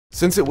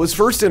Since it was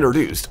first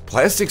introduced,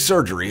 plastic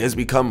surgery has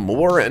become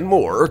more and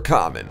more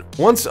common.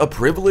 Once a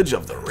privilege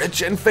of the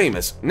rich and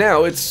famous,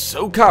 now it's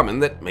so common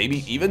that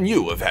maybe even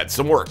you have had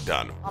some work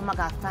done. Oh my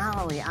God,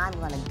 finally, I'm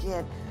gonna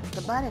get the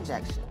butt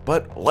injection.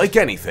 But like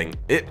anything,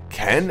 it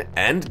can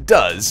and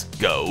does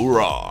go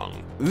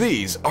wrong.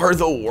 These are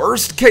the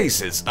worst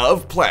cases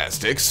of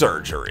plastic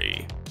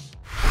surgery.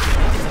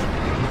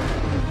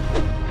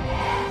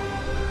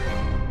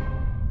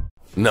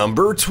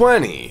 Number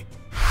 20.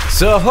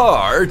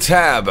 Sahar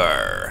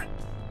Taber.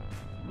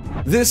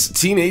 This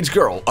teenage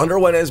girl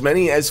underwent as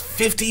many as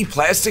 50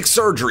 plastic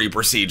surgery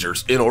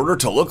procedures in order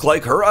to look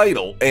like her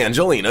idol,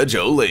 Angelina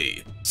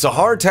Jolie.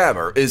 Sahar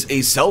Taber is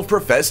a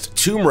self-professed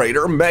Tomb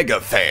Raider mega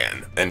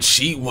fan, and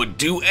she would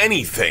do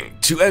anything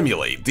to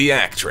emulate the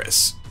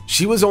actress.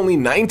 She was only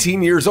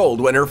 19 years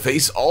old when her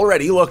face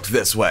already looked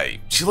this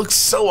way. She looked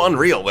so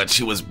unreal that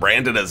she was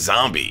branded a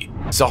zombie.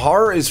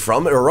 Sahar is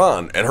from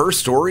Iran, and her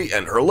story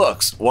and her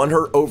looks won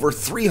her over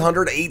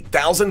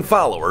 308,000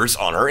 followers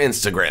on her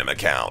Instagram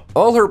account.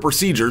 All her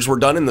procedures were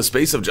done in the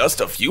space of just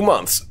a few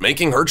months,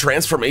 making her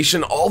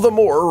transformation all the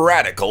more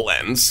radical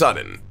and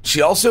sudden.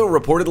 She also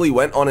reportedly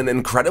went on an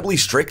incredibly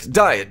strict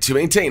diet to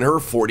maintain her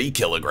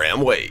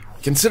 40-kilogram weight.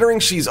 Considering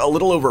she's a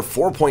little over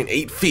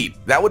 4.8 feet,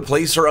 that would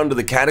place her under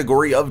the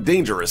category of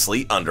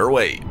dangerously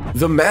underweight.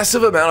 The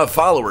massive amount of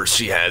followers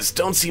she has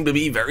don't seem to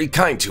be very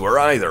kind to her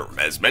either,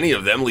 as many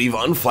of them leave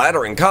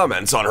unflattering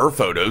comments on her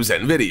photos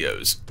and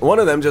videos. One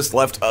of them just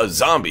left a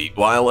zombie,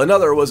 while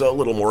another was a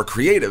little more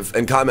creative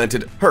and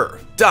commented, "Her,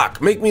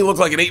 Doc, make me look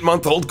like an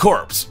 8-month-old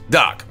corpse.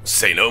 Doc,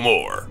 say no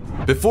more."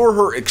 Before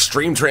her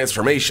extreme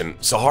transformation,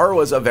 Sahar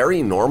was a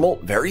very normal,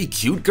 very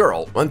cute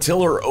girl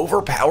until her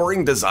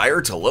overpowering desire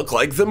to look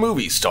like the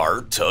movie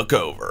star took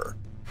over.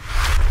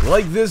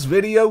 Like this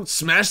video,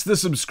 smash the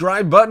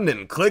subscribe button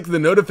and click the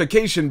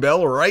notification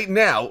bell right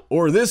now,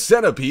 or this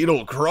centipede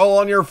will crawl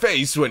on your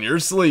face when you're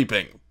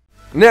sleeping.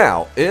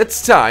 Now,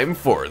 it's time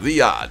for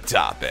the odd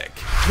topic.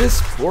 This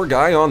poor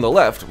guy on the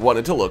left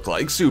wanted to look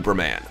like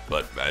Superman,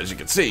 but as you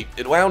can see,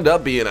 it wound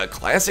up being a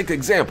classic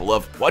example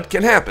of what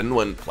can happen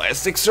when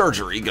plastic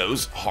surgery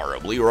goes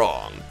horribly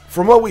wrong.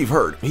 From what we've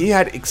heard, he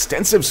had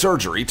extensive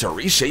surgery to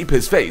reshape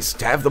his face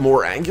to have the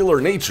more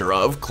angular nature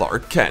of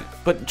Clark Kent.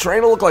 But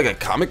trying to look like a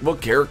comic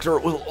book character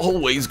will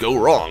always go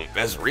wrong,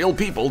 as real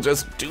people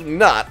just do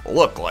not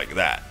look like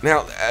that.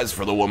 Now, as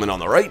for the woman on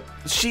the right,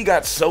 she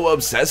got so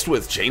obsessed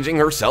with changing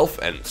herself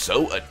and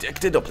so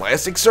addicted to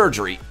plastic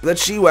surgery that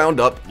she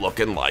wound up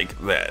looking like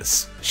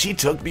this. She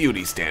took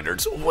beauty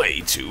standards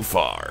way too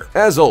far.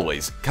 As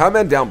always,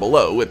 comment down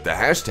below with the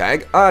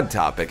hashtag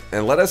OddTopic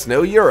and let us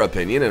know your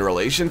opinion in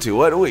relation to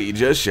what we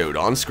just showed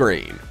on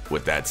screen.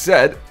 With that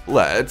said,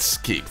 let's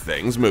keep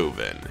things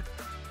moving.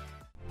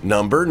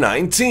 Number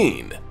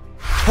 19.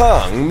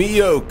 Hong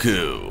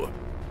Miyoko.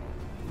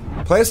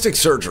 Plastic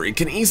surgery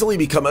can easily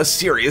become a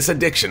serious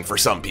addiction for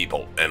some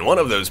people, and one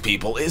of those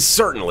people is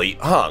certainly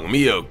Hong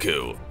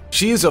Miyoko.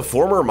 She is a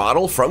former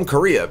model from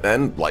Korea,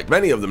 and like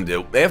many of them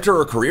do, after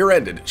her career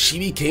ended, she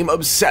became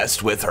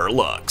obsessed with her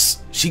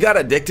looks. She got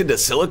addicted to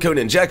silicone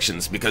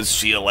injections because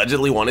she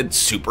allegedly wanted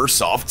super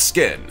soft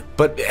skin.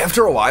 But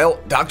after a while,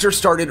 doctors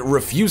started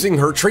refusing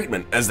her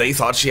treatment as they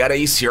thought she had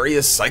a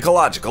serious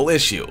psychological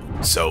issue.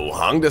 So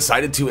Hong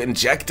decided to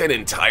inject an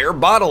entire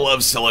bottle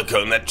of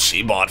silicone that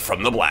she bought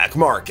from the black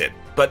market.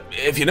 But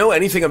if you know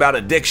anything about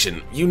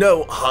addiction, you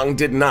know Hong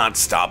did not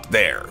stop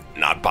there,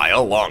 not by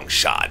a long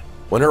shot.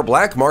 When her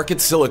black market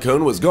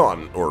silicone was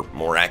gone, or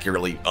more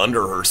accurately,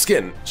 under her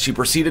skin, she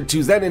proceeded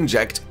to then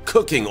inject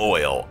cooking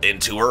oil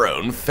into her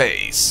own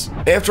face.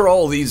 After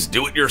all these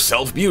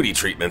do-it-yourself beauty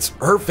treatments,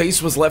 her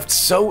face was left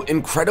so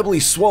incredibly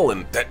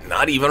swollen that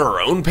not even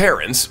her own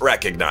parents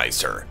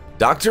recognized her.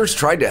 Doctors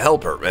tried to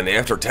help her, and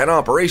after 10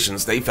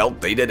 operations, they felt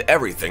they did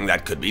everything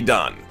that could be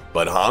done.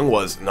 But Hong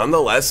was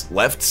nonetheless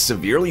left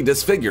severely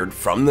disfigured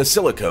from the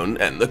silicone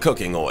and the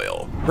cooking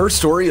oil. Her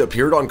story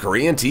appeared on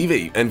Korean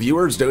TV, and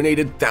viewers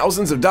donated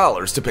thousands of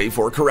dollars to pay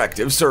for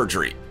corrective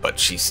surgery, but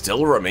she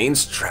still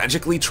remains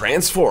tragically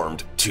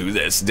transformed to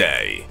this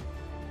day.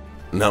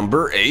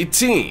 Number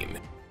 18.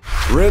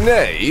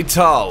 Renee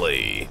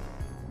Tolley.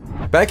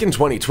 Back in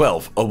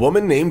 2012, a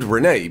woman named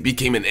Renee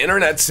became an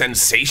internet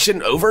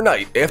sensation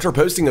overnight after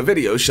posting a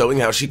video showing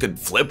how she could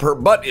flip her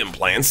butt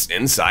implants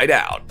inside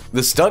out.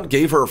 The stunt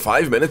gave her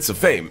 5 minutes of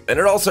fame, and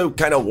it also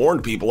kind of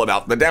warned people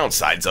about the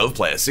downsides of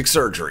plastic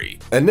surgery.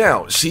 And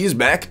now she's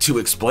back to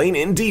explain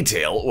in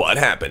detail what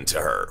happened to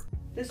her.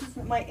 This is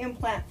my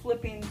implant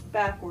flipping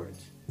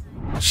backwards.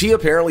 She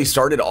apparently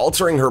started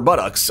altering her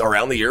buttocks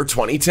around the year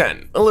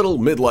 2010, a little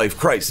midlife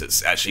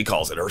crisis as she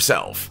calls it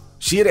herself.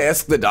 She had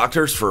asked the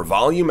doctors for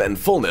volume and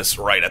fullness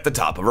right at the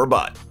top of her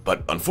butt,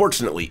 but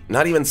unfortunately,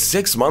 not even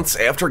 6 months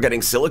after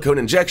getting silicone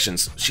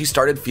injections, she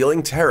started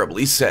feeling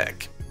terribly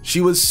sick.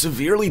 She was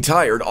severely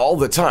tired all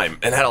the time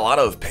and had a lot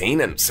of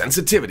pain and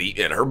sensitivity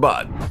in her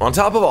butt. On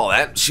top of all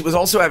that, she was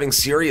also having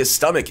serious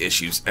stomach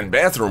issues and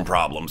bathroom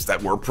problems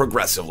that were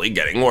progressively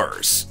getting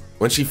worse.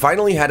 When she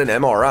finally had an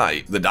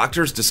MRI, the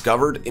doctors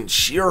discovered in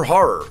sheer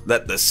horror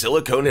that the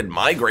silicone had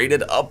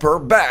migrated up her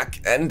back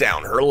and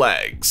down her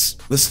legs.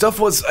 The stuff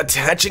was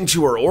attaching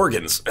to her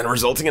organs and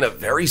resulting in a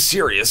very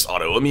serious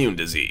autoimmune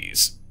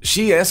disease.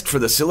 She asked for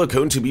the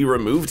silicone to be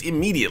removed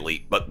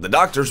immediately, but the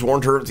doctors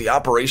warned her the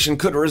operation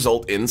could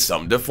result in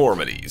some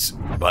deformities.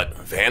 But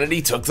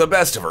vanity took the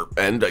best of her,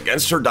 and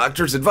against her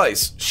doctor's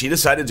advice, she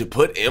decided to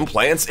put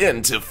implants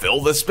in to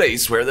fill the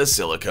space where the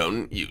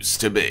silicone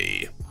used to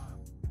be.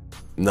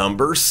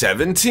 Number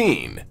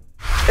 17.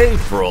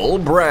 April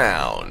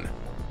Brown.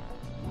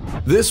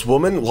 This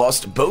woman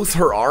lost both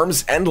her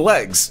arms and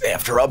legs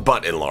after a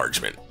butt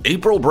enlargement.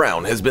 April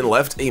Brown has been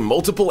left a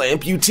multiple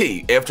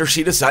amputee after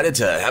she decided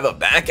to have a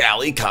back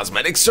alley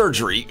cosmetic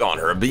surgery on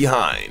her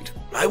behind.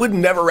 I would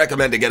never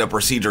recommend to get a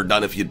procedure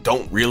done if you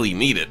don't really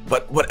need it,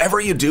 but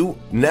whatever you do,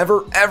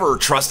 never ever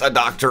trust a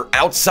doctor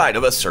outside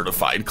of a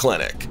certified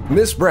clinic.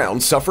 Miss Brown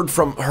suffered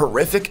from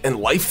horrific and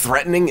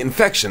life-threatening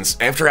infections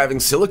after having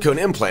silicone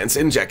implants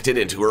injected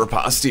into her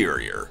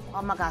posterior.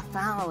 Oh my God,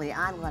 finally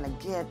I'm gonna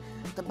get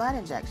the butt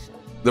injection.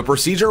 The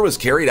procedure was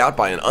carried out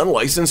by an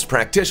unlicensed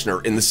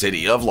practitioner in the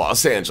city of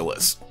Los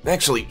Angeles.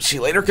 Actually, she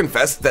later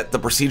confessed that the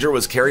procedure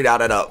was carried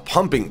out at a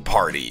pumping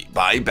party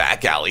by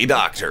back alley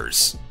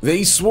doctors.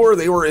 They swore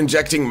they were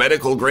injecting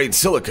medical-grade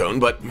silicone,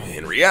 but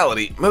in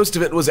reality, most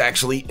of it was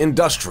actually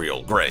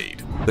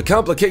industrial-grade. The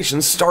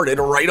complications started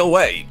right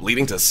away,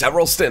 leading to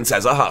several stints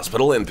as a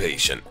hospital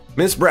inpatient.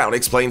 Miss Brown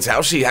explains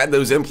how she had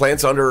those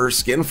implants under her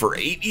skin for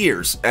 8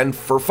 years, and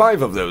for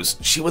 5 of those,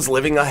 she was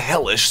living a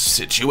hellish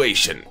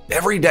situation.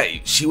 Every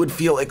day, she would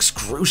feel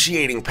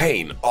excruciating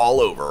pain all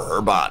over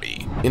her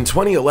body. In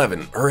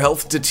 2011, her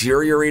health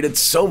deteriorated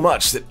so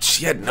much that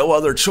she had no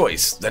other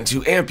choice than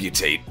to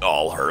amputate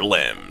all her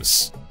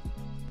limbs.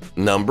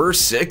 Number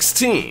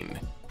 16.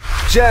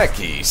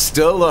 Jackie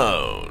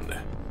Stallone.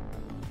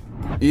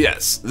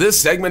 Yes,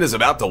 this segment is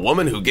about the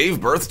woman who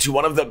gave birth to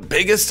one of the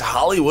biggest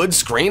Hollywood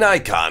screen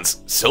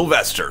icons,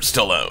 Sylvester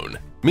Stallone.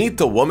 Meet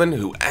the woman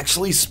who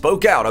actually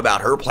spoke out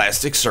about her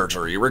plastic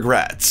surgery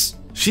regrets.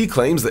 She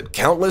claims that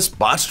countless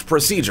botched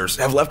procedures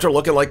have left her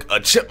looking like a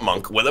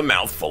chipmunk with a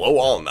mouth full of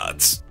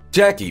walnuts.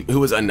 Jackie,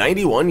 who is a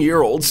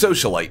 91-year-old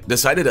socialite,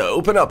 decided to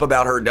open up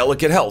about her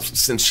delicate health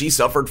since she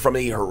suffered from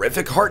a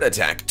horrific heart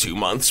attack 2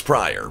 months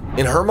prior.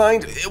 In her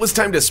mind, it was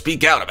time to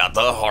speak out about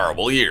the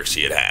horrible year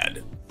she had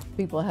had.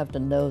 People have to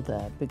know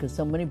that because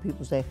so many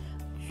people say,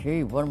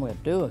 gee, what am I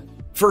doing?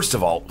 First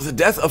of all, the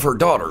death of her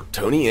daughter,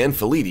 Toni Ann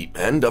Filiti,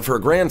 and of her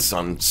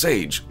grandson,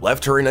 Sage,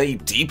 left her in a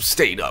deep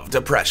state of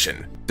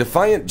depression.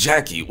 Defiant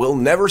Jackie will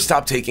never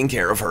stop taking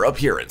care of her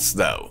appearance,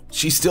 though.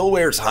 She still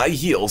wears high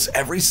heels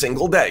every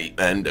single day,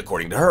 and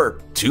according to her,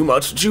 too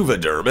much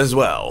Juvederm as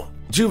well.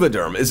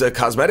 Juvederm is a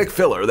cosmetic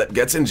filler that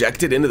gets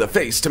injected into the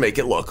face to make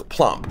it look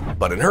plump.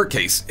 But in her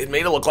case, it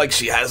made it look like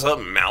she has a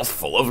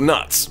mouthful of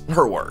nuts,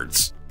 her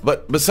words.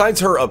 But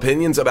besides her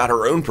opinions about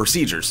her own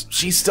procedures,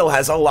 she still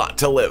has a lot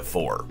to live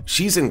for.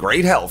 She's in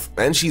great health,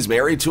 and she's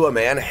married to a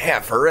man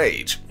half her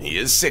age. He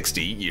is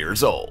 60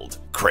 years old.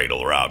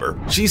 Cradle robber.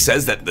 She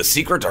says that the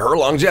secret to her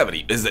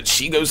longevity is that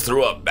she goes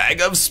through a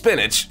bag of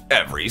spinach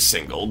every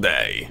single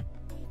day.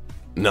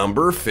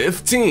 Number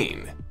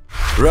 15.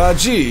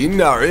 Raji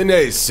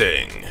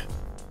Narasimhan.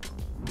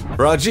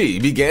 Raji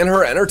began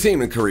her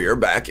entertainment career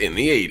back in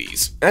the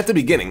 80s. At the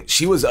beginning,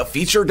 she was a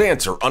feature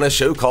dancer on a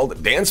show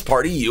called Dance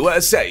Party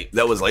USA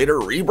that was later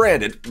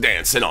rebranded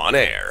Dancing on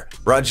Air.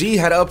 Raji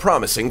had a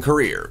promising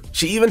career.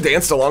 She even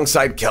danced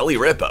alongside Kelly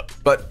Ripa,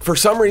 but for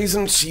some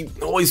reason, she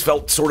always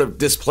felt sort of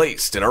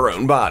displaced in her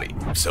own body.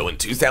 So in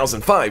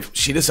 2005,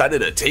 she decided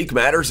to take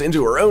matters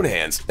into her own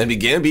hands and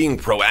began being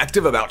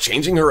proactive about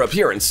changing her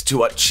appearance to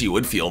what she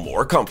would feel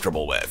more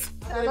comfortable with.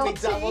 Gonna be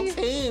double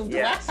teamed.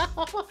 Yes.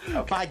 Wow.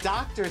 Okay. By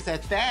doctors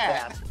at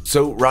that.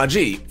 So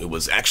Raji, who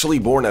was actually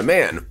born a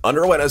man,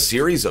 underwent a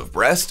series of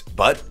breast,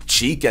 butt,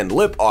 cheek, and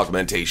lip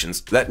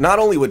augmentations that not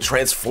only would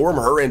transform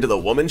her into the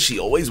woman she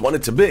always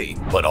wanted to be,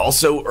 but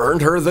also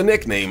earned her the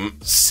nickname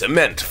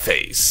Cement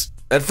Face.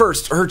 At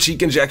first, her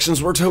cheek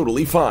injections were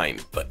totally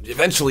fine, but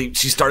eventually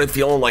she started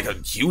feeling like a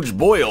huge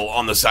boil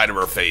on the side of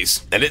her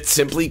face, and it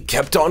simply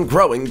kept on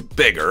growing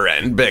bigger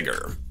and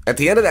bigger. At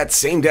the end of that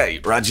same day,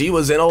 Raji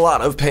was in a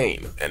lot of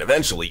pain, and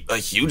eventually a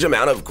huge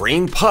amount of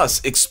green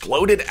pus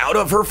exploded out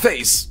of her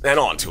face and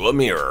onto a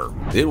mirror.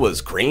 It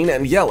was green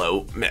and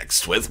yellow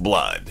mixed with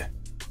blood.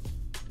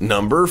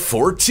 Number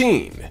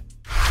 14.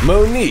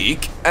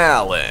 Monique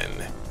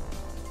Allen.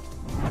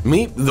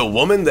 Meet the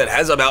woman that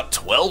has about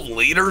 12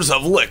 liters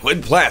of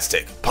liquid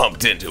plastic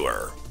pumped into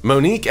her.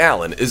 Monique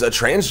Allen is a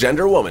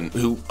transgender woman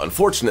who,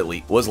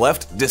 unfortunately, was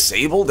left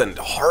disabled and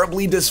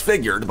horribly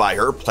disfigured by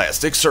her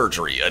plastic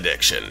surgery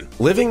addiction.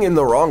 Living in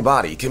the wrong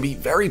body can be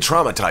very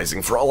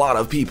traumatizing for a lot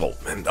of people,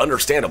 and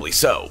understandably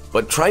so,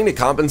 but trying to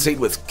compensate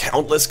with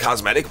countless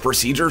cosmetic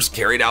procedures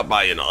carried out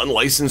by an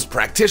unlicensed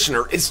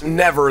practitioner is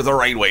never the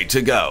right way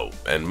to go,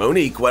 and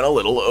Monique went a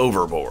little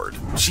overboard.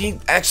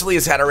 She actually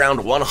has had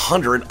around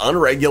 100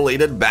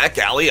 unregulated back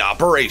alley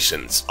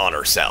operations on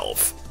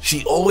herself.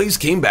 She always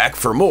came back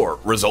for more,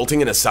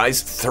 resulting in a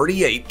size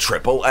 38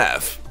 triple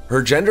F.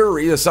 Her gender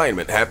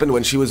reassignment happened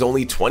when she was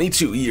only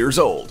 22 years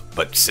old,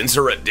 but since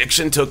her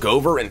addiction took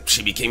over and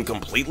she became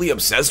completely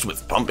obsessed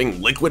with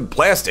pumping liquid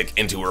plastic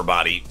into her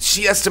body,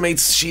 she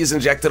estimates she has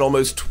injected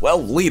almost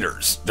 12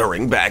 liters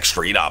during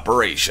backstreet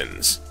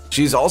operations.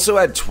 She's also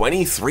had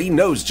 23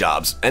 nose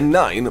jobs and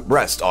 9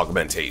 breast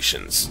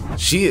augmentations.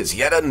 She is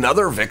yet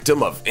another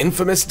victim of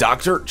infamous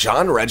Dr.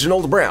 John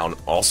Reginald Brown,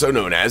 also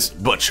known as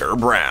Butcher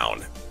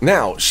Brown.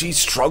 Now, she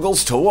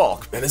struggles to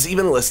walk and is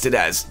even listed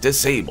as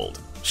disabled.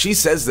 She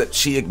says that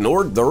she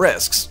ignored the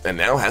risks and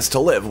now has to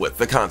live with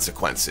the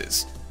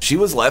consequences. She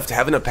was left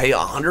having to pay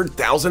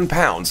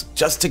 £100,000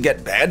 just to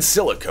get bad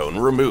silicone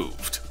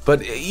removed.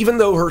 But even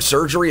though her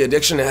surgery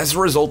addiction has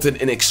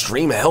resulted in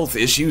extreme health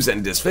issues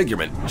and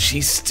disfigurement,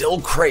 she still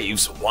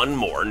craves one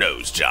more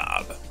nose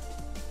job.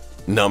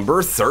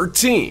 Number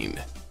 13.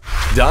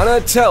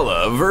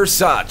 Donatella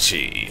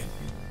Versace.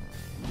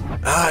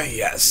 Ah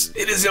yes,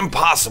 it is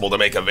impossible to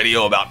make a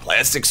video about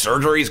plastic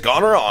surgeries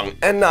gone wrong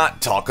and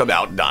not talk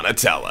about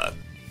Donatella.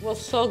 It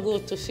was so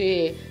good to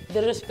see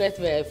the respect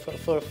we have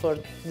for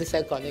this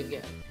iconic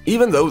girl.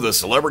 Even though the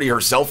celebrity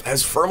herself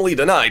has firmly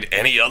denied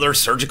any other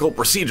surgical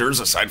procedures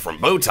aside from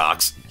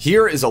Botox,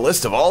 here is a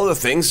list of all the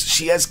things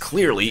she has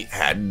clearly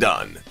had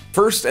done.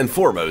 First and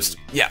foremost,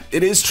 yeah,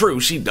 it is true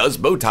she does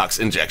Botox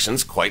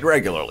injections quite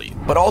regularly,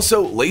 but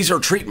also laser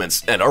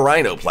treatments and a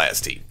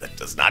rhinoplasty that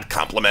does not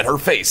complement her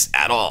face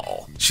at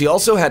all. She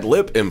also had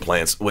lip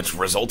implants, which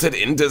resulted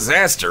in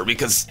disaster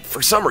because,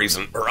 for some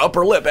reason, her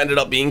upper lip ended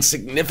up being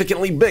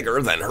significantly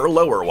bigger than her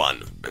lower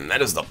one, and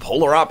that is the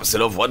polar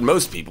opposite of what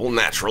most people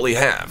naturally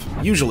have.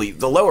 Usually,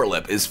 the lower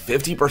lip is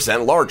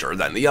 50% larger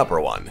than the upper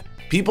one.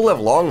 People have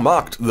long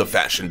mocked the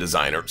fashion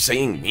designer,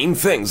 saying mean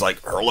things like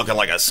her looking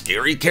like a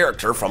scary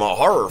character from a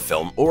horror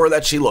film or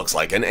that she looks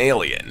like an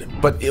alien.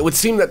 But it would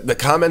seem that the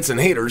comments and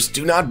haters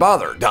do not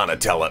bother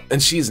Donatella, and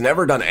she's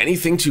never done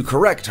anything to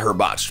correct her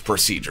botched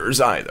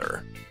procedures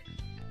either.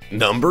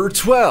 Number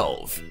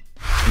 12.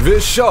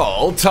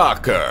 Vishal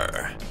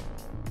Thakur.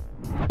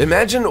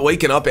 Imagine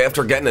waking up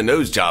after getting a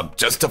nose job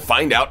just to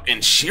find out in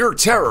sheer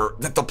terror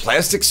that the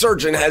plastic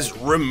surgeon has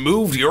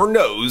removed your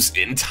nose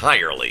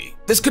entirely.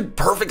 This could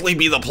perfectly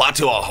be the plot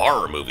to a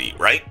horror movie,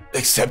 right?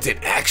 Except it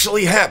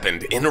actually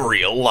happened in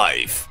real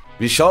life.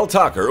 Vishal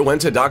Thakur went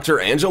to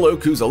Dr. Angelo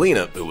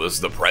Cuzzolina, who was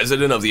the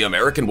president of the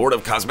American Board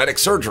of Cosmetic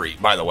Surgery,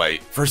 by the way,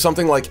 for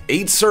something like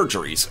 8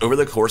 surgeries over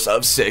the course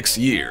of 6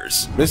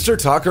 years.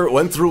 Mr. Thakur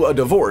went through a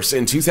divorce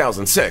in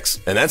 2006,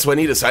 and that's when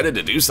he decided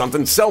to do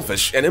something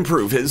selfish and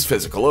improve his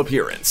physical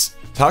appearance.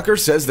 Thakur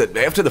says that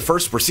after the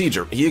first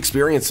procedure, he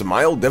experienced a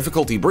mild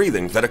difficulty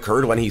breathing that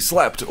occurred when he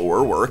slept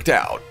or worked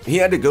out. He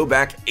had to go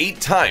back 8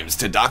 times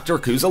to Dr.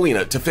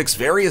 Cuzzolina to fix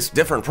various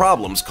different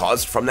problems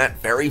caused from that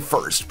very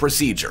first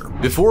procedure.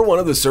 Before one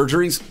of the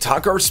surgeries,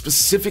 Thakur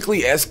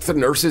specifically asked the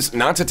nurses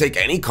not to take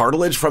any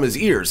cartilage from his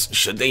ears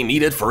should they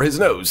need it for his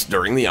nose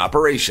during the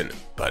operation.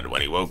 But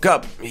when he woke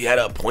up, he had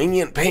a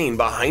poignant pain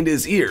behind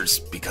his ears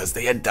because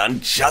they had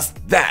done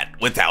just that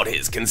without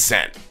his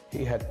consent.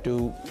 He had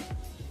to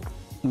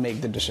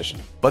make the decision.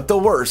 But the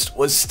worst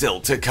was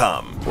still to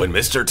come, when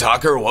Mr.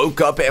 Thakur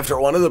woke up after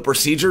one of the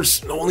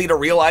procedures only to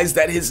realize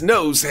that his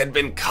nose had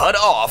been cut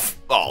off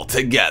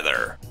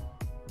altogether.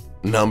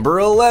 Number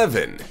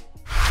 11.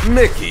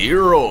 Mickey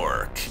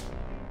Rourke.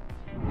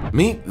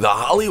 Meet the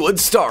Hollywood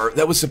star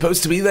that was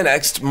supposed to be the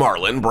next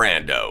Marlon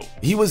Brando.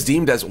 He was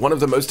deemed as one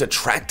of the most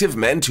attractive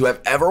men to have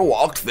ever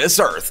walked this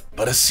earth,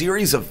 but a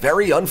series of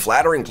very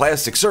unflattering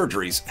plastic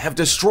surgeries have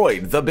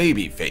destroyed the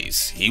baby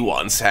face he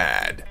once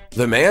had.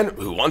 The man,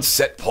 who once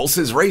set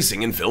pulses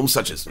racing in films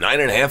such as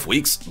 9½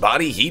 Weeks,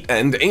 Body Heat,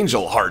 and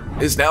Angel Heart,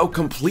 is now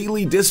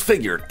completely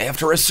disfigured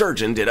after a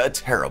surgeon did a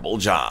terrible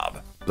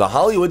job. The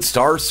Hollywood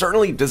star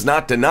certainly does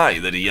not deny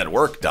that he had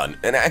work done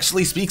and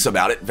actually speaks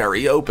about it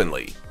very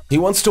openly. He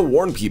wants to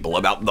warn people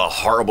about the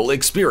horrible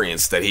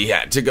experience that he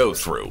had to go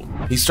through.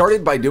 He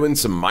started by doing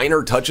some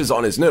minor touches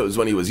on his nose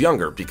when he was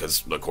younger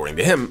because, according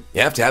to him,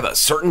 you have to have a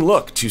certain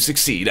look to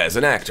succeed as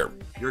an actor.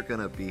 You're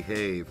gonna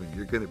behave and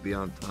you're gonna be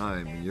on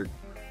time and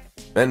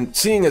And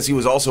seeing as he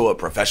was also a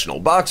professional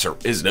boxer,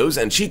 his nose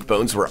and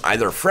cheekbones were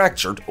either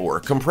fractured or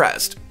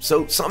compressed,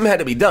 so something had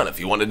to be done if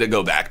he wanted to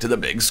go back to the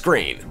big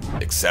screen.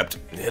 Except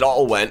it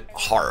all went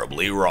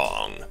horribly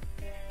wrong.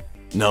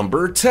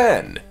 Number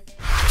 10.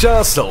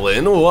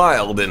 Jocelyn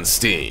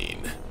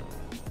Wildenstein.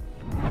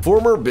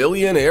 Former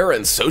billionaire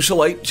and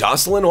socialite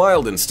Jocelyn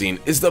Wildenstein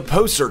is the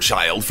poster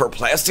child for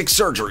plastic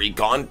surgery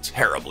gone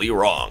terribly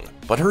wrong.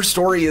 But her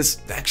story is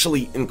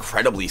actually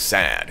incredibly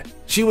sad.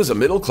 She was a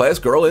middle-class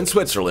girl in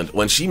Switzerland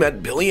when she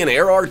met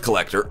billionaire art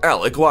collector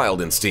Alec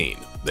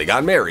Wildenstein. They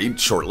got married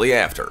shortly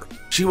after.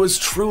 She was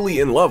truly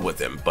in love with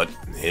him, but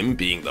him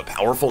being the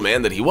powerful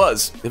man that he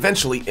was,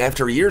 eventually,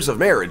 after years of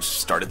marriage,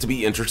 started to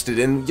be interested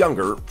in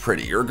younger,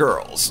 prettier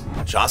girls.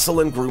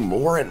 Jocelyn grew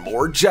more and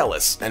more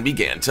jealous and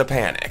began to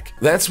panic.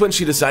 That's when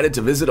she decided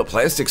to visit a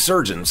plastic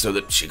surgeon so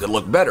that she could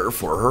look better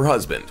for her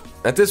husband.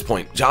 At this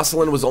point,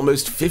 Jocelyn was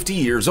almost 50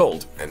 years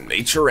old, and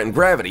nature and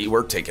gravity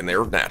were taking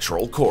their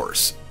natural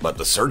course. But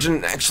the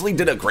surgeon actually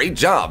did a great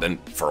job, and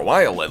for a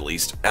while at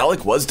least,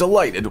 Alec was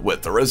delighted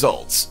with the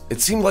results.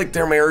 It seemed like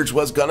their marriage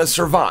was gonna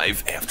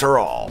survive after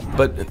all.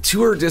 But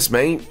to her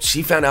dismay,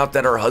 she found out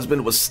that her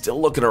husband was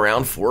still looking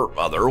around for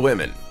other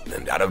women.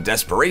 And out of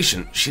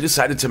desperation, she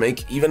decided to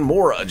make even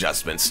more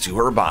adjustments to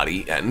her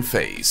body and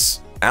face.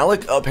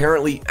 Alec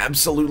apparently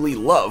absolutely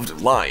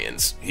loved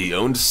lions. He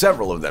owned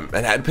several of them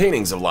and had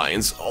paintings of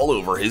lions all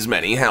over his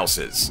many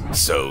houses.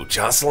 So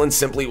Jocelyn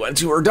simply went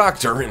to her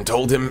doctor and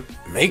told him,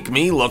 "Make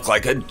me look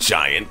like a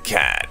giant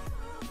cat."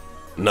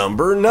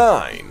 Number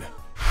 9.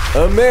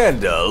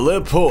 Amanda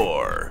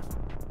Lepore.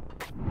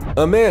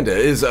 Amanda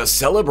is a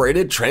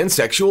celebrated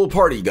transsexual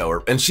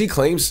partygoer, and she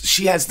claims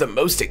she has the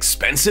most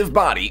expensive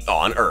body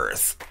on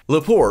Earth.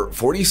 Lepore,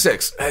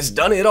 46, has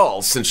done it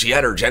all since she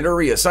had her gender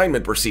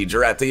reassignment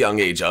procedure at the young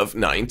age of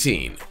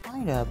 19.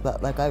 Kinda,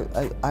 but like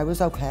I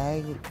was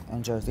okay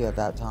in Jersey at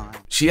that time.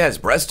 She has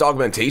breast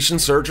augmentation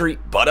surgery,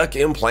 buttock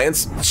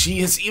implants. She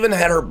has even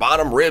had her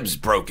bottom ribs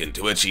broken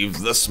to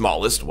achieve the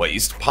smallest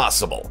waist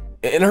possible.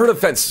 In her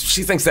defense,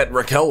 she thinks that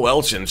Raquel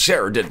Welch and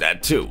Cher did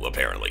that too,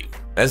 apparently.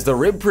 As the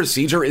rib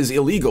procedure is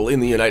illegal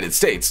in the United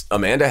States,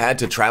 Amanda had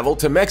to travel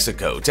to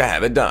Mexico to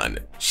have it done.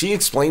 She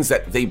explains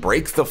that they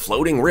break the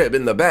floating rib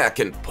in the back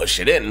and push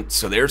it in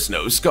so there's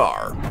no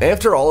scar.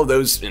 After all of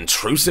those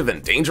intrusive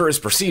and dangerous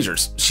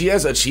procedures, she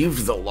has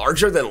achieved the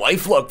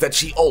larger-than-life look that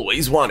she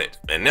always wanted,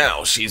 and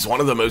now she's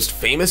one of the most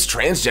famous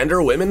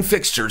transgender women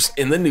fixtures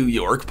in the New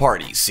York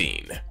party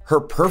scene. Her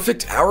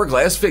perfect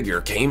hourglass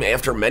figure came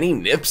after many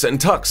nips and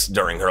tucks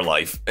during her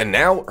life, and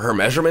now her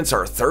measurements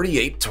are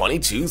 38,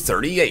 22,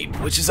 38,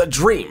 which is a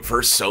dream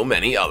for so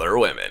many other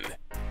women.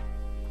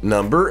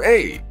 Number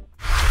 8.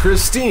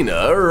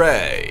 Christina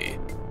Rey.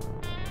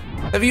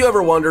 Have you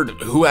ever wondered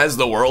who has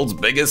the world's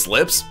biggest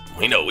lips?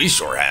 We know we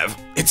sure have.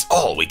 It's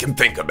all we can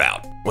think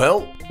about.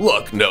 Well,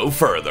 look no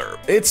further.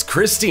 It's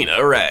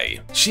Christina Rey.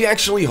 She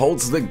actually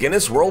holds the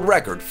Guinness World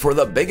Record for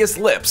the biggest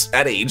lips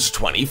at age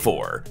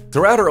 24.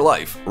 Throughout her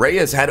life, Rey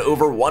has had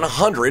over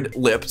 100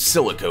 lip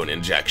silicone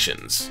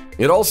injections.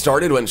 It all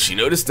started when she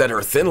noticed that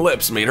her thin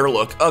lips made her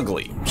look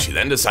ugly. She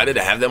then decided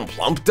to have them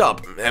plumped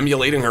up,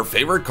 emulating her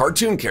favorite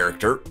cartoon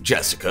character,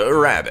 Jessica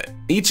Rabbit.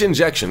 Each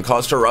injection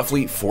cost her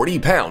roughly 40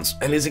 pounds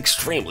and is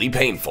extremely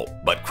painful,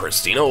 but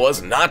Christina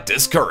was not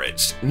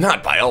discouraged,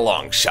 not by a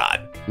long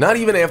shot. Not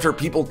even after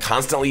people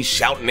constantly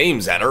shout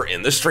names at her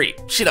in the street.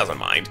 She doesn't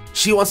mind.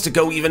 She wants to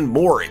go even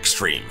more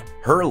extreme.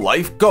 Her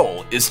life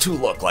goal is to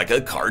look like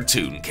a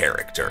cartoon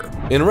character.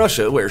 In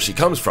Russia, where she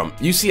comes from,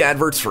 you see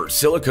adverts for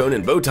silicone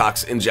and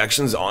Botox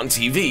injections on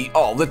TV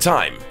all the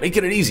time,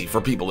 making it easy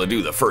for people to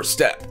do the first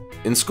step.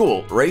 In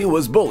school, Rey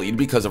was bullied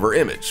because of her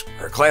image.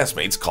 Her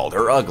classmates called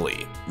her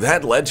ugly.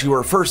 That led to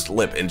her first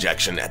lip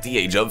injection at the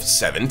age of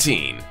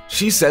 17.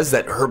 She says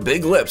that her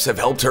big lips have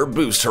helped her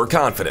boost her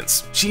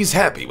confidence. She's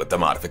happy with the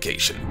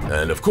modification.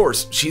 And of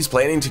course, she's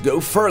planning to go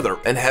further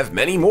and have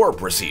many more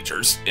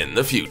procedures in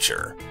the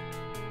future.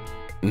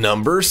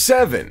 Number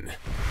 7.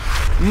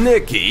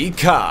 Nikki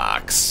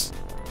Cox.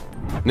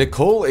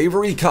 Nicole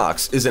Avery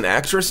Cox is an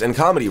actress and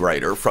comedy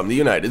writer from the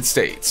United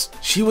States.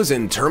 She was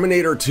in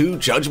Terminator 2: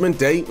 Judgment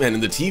Day and in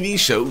the TV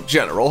show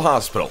General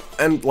Hospital.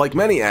 And like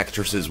many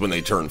actresses when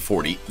they turn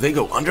 40, they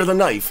go under the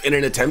knife in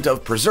an attempt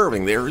of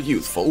preserving their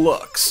youthful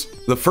looks.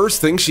 The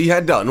first thing she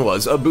had done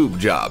was a boob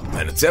job,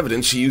 and it's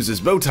evident she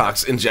uses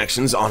Botox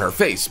injections on her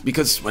face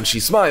because when she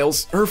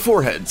smiles, her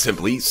forehead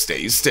simply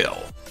stays still.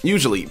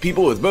 Usually,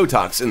 people with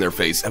Botox in their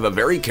face have a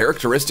very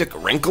characteristic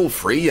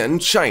wrinkle-free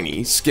and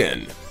shiny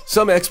skin.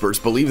 Some experts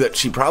believe that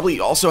she probably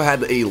also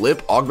had a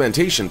lip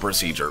augmentation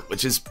procedure,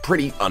 which is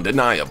pretty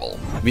undeniable.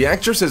 The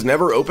actress has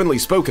never openly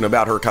spoken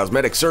about her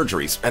cosmetic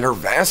surgeries, and her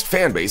vast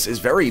fanbase is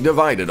very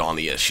divided on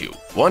the issue.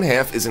 One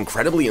half is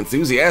incredibly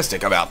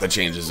enthusiastic about the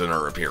changes in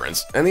her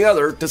appearance, and the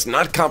other does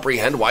not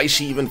comprehend why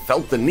she even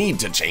felt the need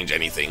to change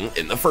anything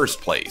in the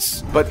first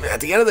place. But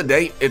at the end of the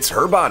day, it's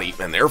her body,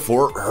 and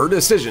therefore her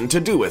decision to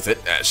do with it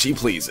as she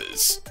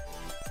pleases.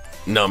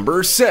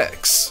 Number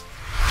 6.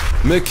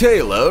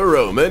 Michaela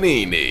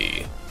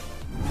Romanini.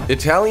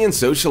 Italian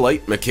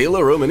socialite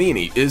Michaela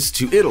Romanini is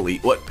to Italy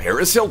what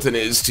Paris Hilton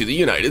is to the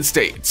United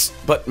States,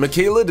 but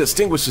Michaela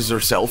distinguishes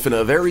herself in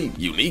a very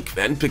unique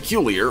and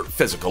peculiar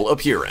physical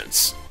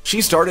appearance.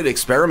 She started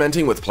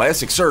experimenting with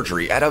plastic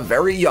surgery at a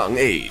very young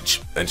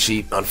age, and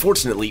she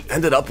unfortunately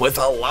ended up with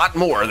a lot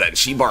more than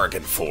she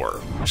bargained for.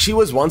 She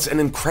was once an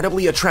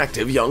incredibly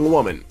attractive young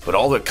woman, but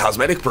all the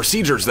cosmetic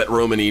procedures that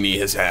Romanini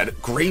has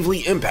had gravely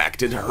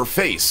impacted her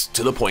face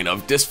to the point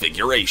of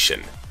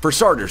disfiguration. For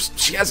starters,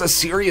 she has a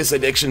serious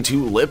addiction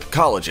to lip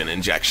collagen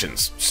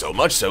injections, so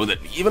much so that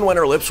even when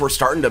her lips were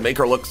starting to make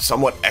her look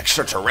somewhat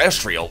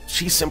extraterrestrial,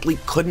 she simply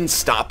couldn't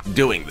stop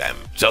doing them,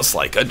 just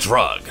like a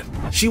drug.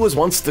 She was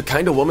once the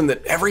kind of woman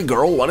that every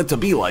girl wanted to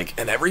be like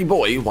and every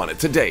boy wanted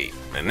to date,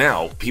 and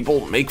now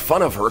people make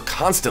fun of her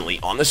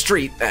constantly on the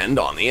street and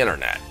on the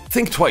internet.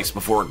 Think twice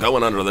before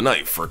going under the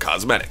knife for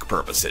cosmetic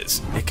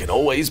purposes. It can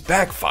always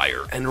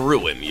backfire and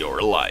ruin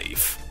your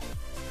life.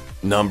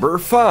 Number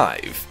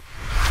 5.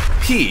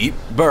 Pete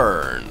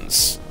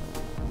Burns.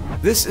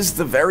 This is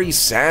the very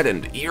sad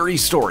and eerie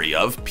story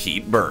of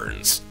Pete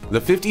Burns. The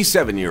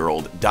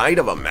 57-year-old died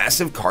of a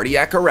massive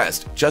cardiac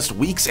arrest just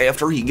weeks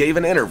after he gave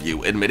an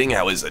interview admitting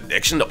how his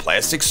addiction to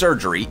plastic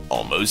surgery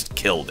almost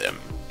killed him.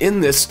 In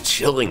this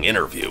chilling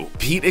interview,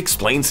 Pete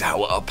explains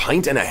how a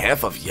pint and a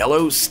half of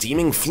yellow,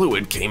 steaming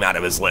fluid came out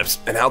of his lips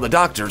and how the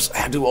doctors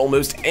had to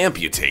almost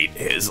amputate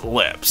his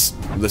lips.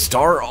 The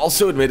star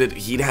also admitted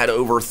he'd had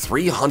over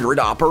 300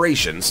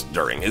 operations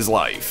during his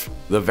life.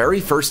 The very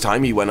first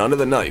time he went under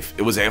the knife,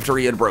 it was after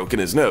he had broken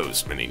his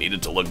nose, and he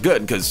needed to look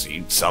good because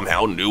he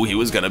somehow knew he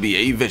was going to be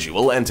a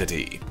visual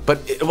entity.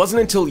 But it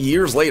wasn't until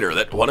years later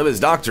that one of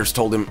his doctors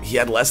told him he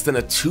had less than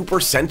a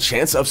 2%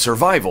 chance of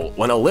survival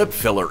when a lip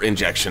filler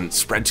injection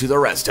spread to the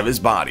rest of his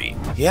body.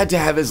 He had to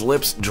have his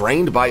lips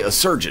drained by a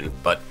surgeon,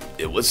 but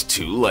it was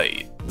too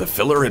late. The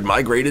filler had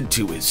migrated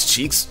to his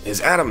cheeks,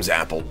 his Adam's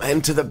apple,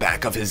 and to the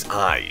back of his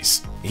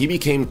eyes. He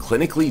became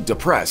clinically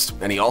depressed,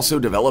 and he also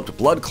developed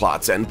blood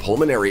clots and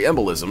pulmonary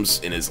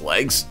embolisms in his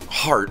legs,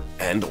 heart,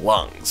 and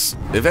lungs.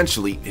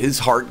 Eventually, his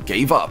heart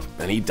gave up,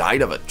 and he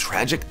died of a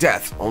tragic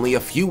death only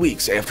a few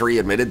weeks after he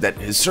admitted that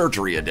his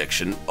surgery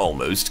addiction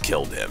almost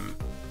killed him.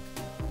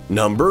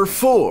 Number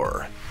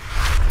 4.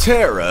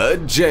 Tara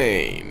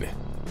Jane.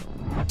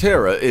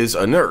 Tara is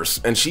a nurse,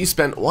 and she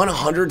spent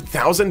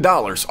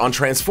 $100,000 on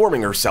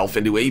transforming herself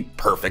into a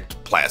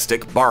perfect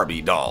plastic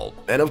Barbie doll.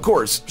 And of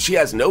course, she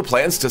has no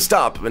plans to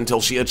stop until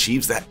she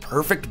achieves that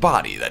perfect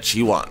body that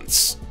she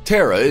wants.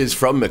 Tara is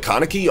from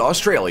Macconochie,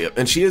 Australia,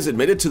 and she has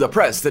admitted to the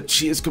press that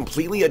she is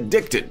completely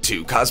addicted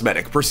to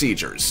cosmetic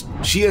procedures.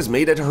 She has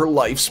made it her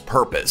life's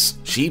purpose.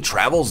 She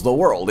travels the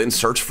world in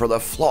search for the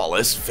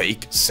flawless,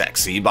 fake,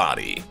 sexy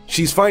body.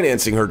 She's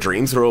financing her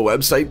dream through a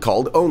website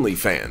called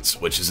OnlyFans,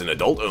 which is an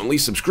adult-only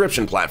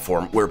subscription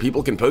platform where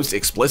people can post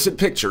explicit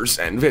pictures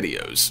and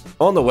videos.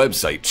 On the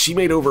website, she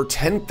made over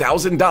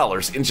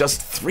 $10,000 in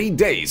just 3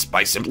 days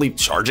by simply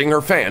charging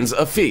her fans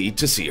a fee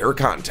to see her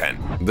content.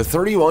 The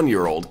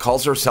 31-year-old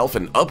calls herself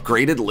an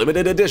upgraded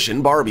limited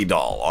edition Barbie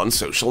doll on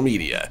social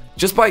media.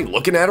 Just by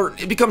looking at her,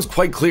 it becomes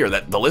quite clear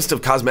that the list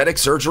of cosmetic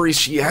surgeries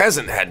she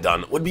hasn't had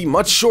done would be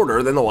much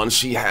shorter than the ones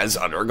she has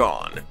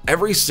undergone.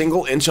 Every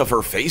single inch of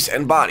her face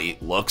and body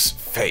looks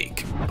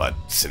fake, but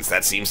since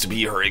that seems to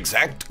be her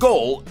exact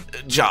goal,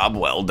 job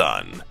well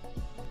done.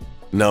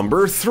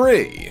 Number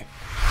 3.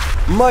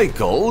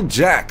 Michael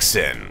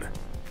Jackson.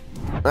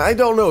 I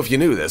don't know if you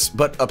knew this,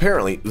 but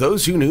apparently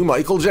those who knew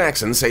Michael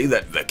Jackson say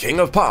that the King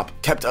of Pop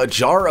kept a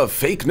jar of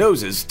fake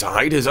noses to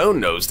hide his own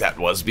nose that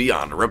was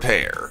beyond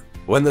repair.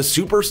 When the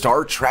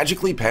superstar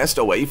tragically passed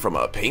away from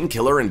a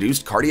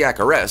painkiller-induced cardiac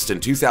arrest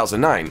in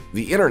 2009,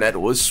 the internet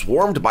was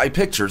swarmed by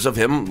pictures of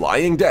him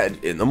lying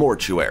dead in the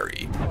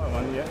mortuary.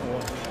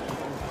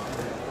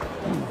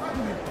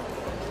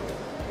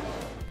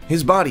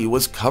 His body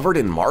was covered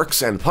in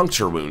marks and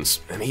puncture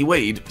wounds, and he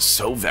weighed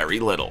so very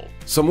little.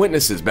 Some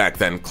witnesses back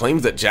then claimed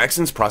that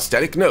Jackson's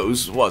prosthetic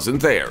nose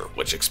wasn't there,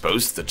 which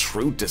exposed the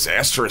true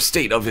disastrous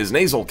state of his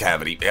nasal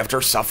cavity after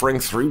suffering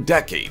through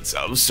decades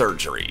of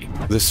surgery.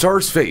 The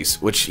star's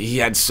face, which he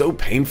had so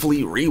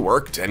painfully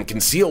reworked and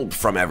concealed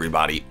from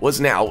everybody,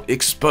 was now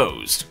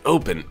exposed,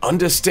 open,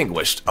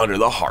 undistinguished under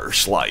the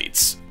harsh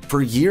lights.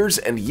 For years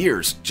and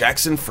years,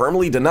 Jackson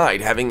firmly denied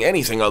having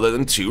anything other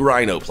than 2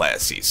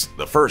 rhinoplasties,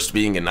 the first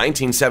being in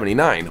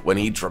 1979 when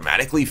he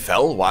dramatically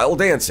fell while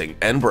dancing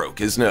and broke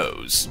his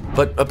nose.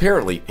 But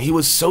apparently, he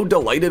was so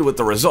delighted with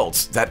the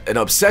results that an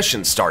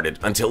obsession started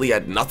until he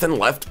had nothing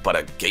left but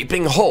a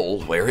gaping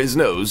hole where his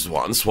nose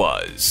once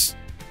was.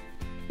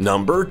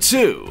 Number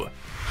 2.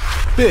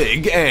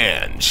 Big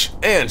Ange,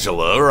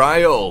 Angela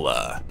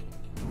Raiola.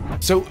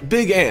 So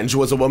Big Ange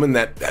was a woman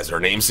that, as her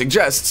name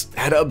suggests,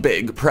 had a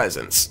big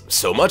presence,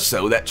 so much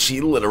so that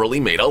she literally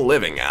made a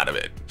living out of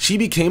it. She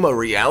became a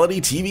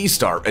reality TV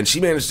star, and she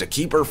managed to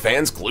keep her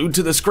fans glued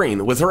to the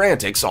screen with her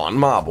antics on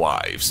Mob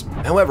Wives.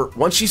 However,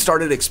 once she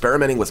started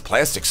experimenting with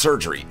plastic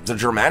surgery, the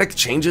dramatic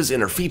changes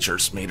in her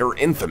features made her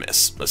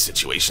infamous, a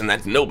situation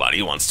that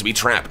nobody wants to be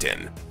trapped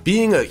in.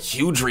 Being a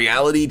huge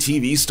reality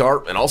TV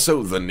star and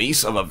also the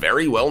niece of a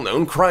very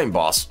well-known crime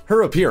boss,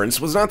 her appearance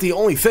was not the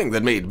only thing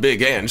that made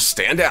Big Ange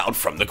stand out out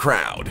from the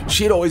crowd.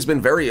 She had always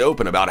been very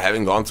open about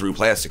having gone through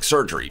plastic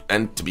surgery,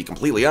 and to be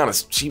completely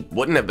honest, she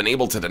wouldn't have been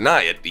able to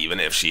deny it even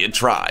if she had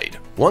tried.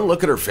 One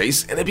look at her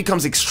face and it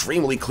becomes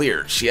extremely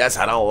clear she has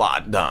had a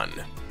lot done.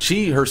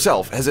 She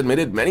herself has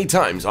admitted many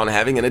times on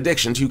having an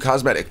addiction to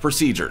cosmetic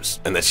procedures,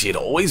 and that she had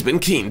always been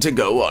keen to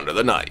go under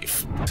the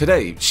knife.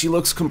 Today, she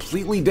looks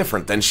completely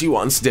different than she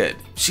once did.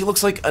 She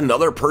looks like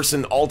another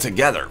person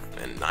altogether,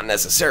 and not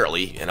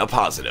necessarily in a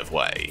positive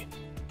way.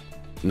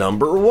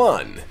 Number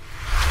 1.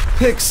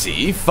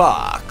 Pixie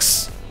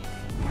Fox.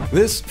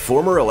 This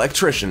former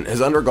electrician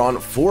has undergone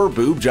 4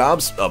 boob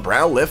jobs, a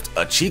brow lift,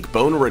 a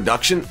cheekbone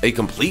reduction, a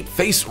complete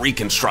face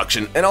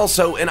reconstruction, and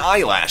also an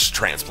eyelash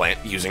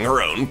transplant using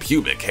her own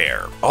pubic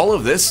hair. All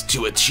of this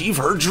to achieve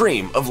her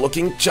dream of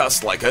looking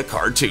just like a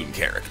cartoon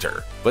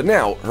character. But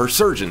now, her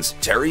surgeons,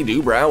 Terry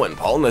Dubrow and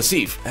Paul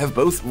Nassif, have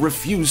both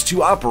refused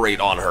to operate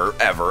on her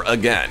ever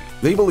again.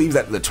 They believe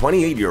that the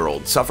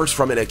 28-year-old suffers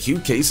from an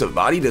acute case of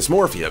body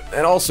dysmorphia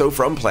and also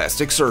from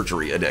plastic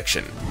surgery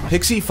addiction.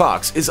 Pixie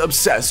Fox is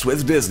obsessed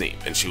with Disney,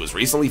 and she was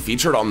recently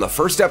featured on the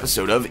first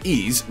episode of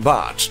E's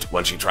Botched,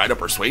 when she tried to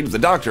persuade the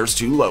doctors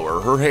to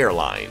lower her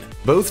hairline.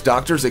 Both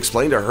doctors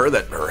explained to her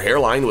that her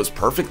hairline was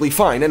perfectly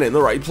fine and in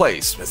the right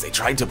place, as they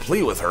tried to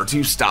plead with her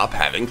to stop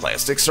having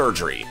plastic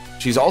surgery.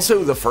 She's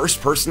also the first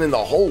person in the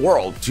whole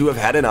world to have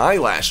had an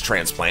eyelash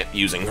transplant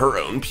using her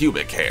own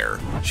pubic hair.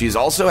 She's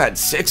also had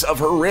 6 of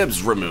her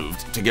ribs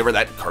removed to give her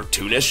that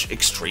cartoonish,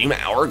 extreme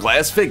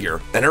hourglass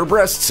figure, and her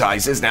breast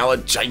size is now a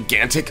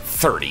gigantic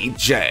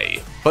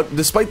 30J. But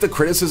despite the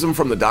criticism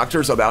from the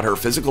doctors about her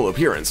physical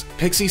appearance,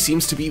 Pixie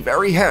seems to be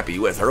very happy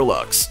with her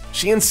looks.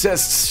 She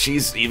insists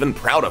she's even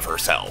proud of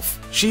herself.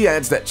 She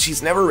adds that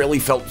she's never really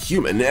felt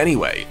human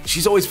anyway.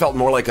 She's always felt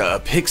more like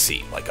a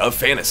pixie, like a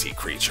fantasy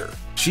creature.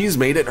 She's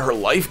made it her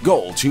life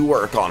goal to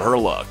work on her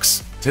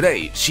looks.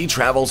 Today, she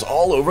travels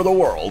all over the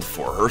world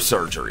for her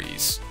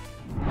surgeries.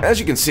 As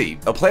you can see,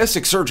 a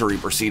plastic surgery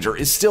procedure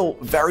is still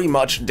very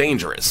much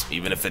dangerous,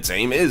 even if its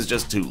aim is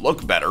just to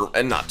look better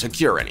and not to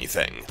cure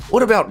anything.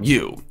 What about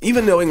you?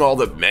 Even knowing all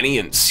the many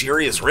and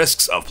serious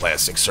risks of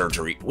plastic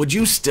surgery, would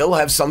you still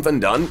have something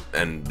done?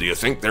 And do you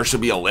think there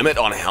should be a limit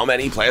on how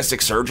many plastic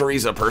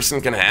surgeries a person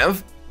can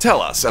have?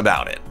 Tell us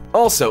about it.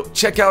 Also,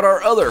 check out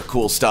our other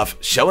cool stuff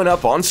showing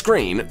up on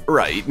screen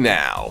right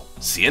now.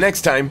 See you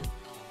next time.